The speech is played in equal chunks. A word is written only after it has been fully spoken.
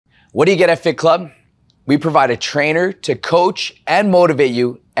What do you get at Fit Club? We provide a trainer to coach and motivate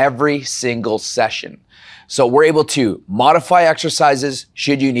you every single session. So we're able to modify exercises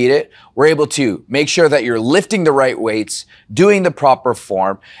should you need it. We're able to make sure that you're lifting the right weights, doing the proper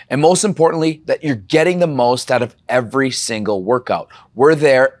form, and most importantly, that you're getting the most out of every single workout. We're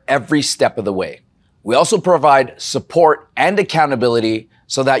there every step of the way. We also provide support and accountability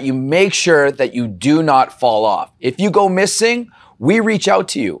so that you make sure that you do not fall off. If you go missing, we reach out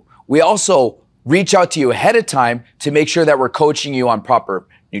to you. We also reach out to you ahead of time to make sure that we're coaching you on proper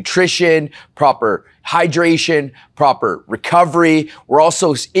nutrition, proper hydration, proper recovery. We're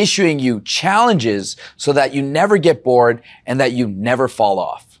also issuing you challenges so that you never get bored and that you never fall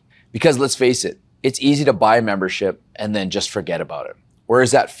off. Because let's face it, it's easy to buy a membership and then just forget about it.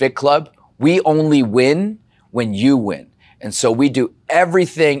 Whereas at Fit Club, we only win when you win. And so we do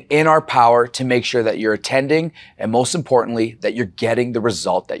everything in our power to make sure that you're attending and most importantly, that you're getting the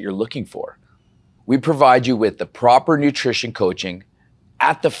result that you're looking for. We provide you with the proper nutrition coaching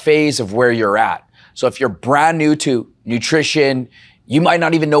at the phase of where you're at. So if you're brand new to nutrition, you might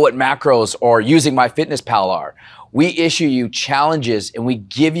not even know what macros or using MyFitnessPal are. We issue you challenges and we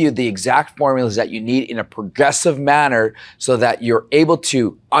give you the exact formulas that you need in a progressive manner so that you're able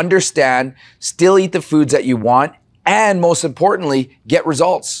to understand, still eat the foods that you want, and most importantly, get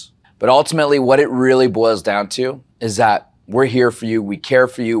results. But ultimately, what it really boils down to is that we're here for you, we care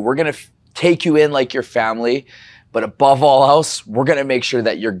for you, we're gonna take you in like your family, but above all else, we're gonna make sure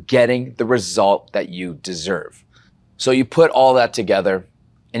that you're getting the result that you deserve. So you put all that together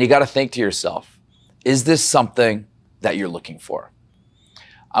and you gotta think to yourself, is this something that you're looking for?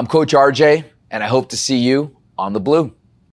 I'm Coach RJ, and I hope to see you on the blue.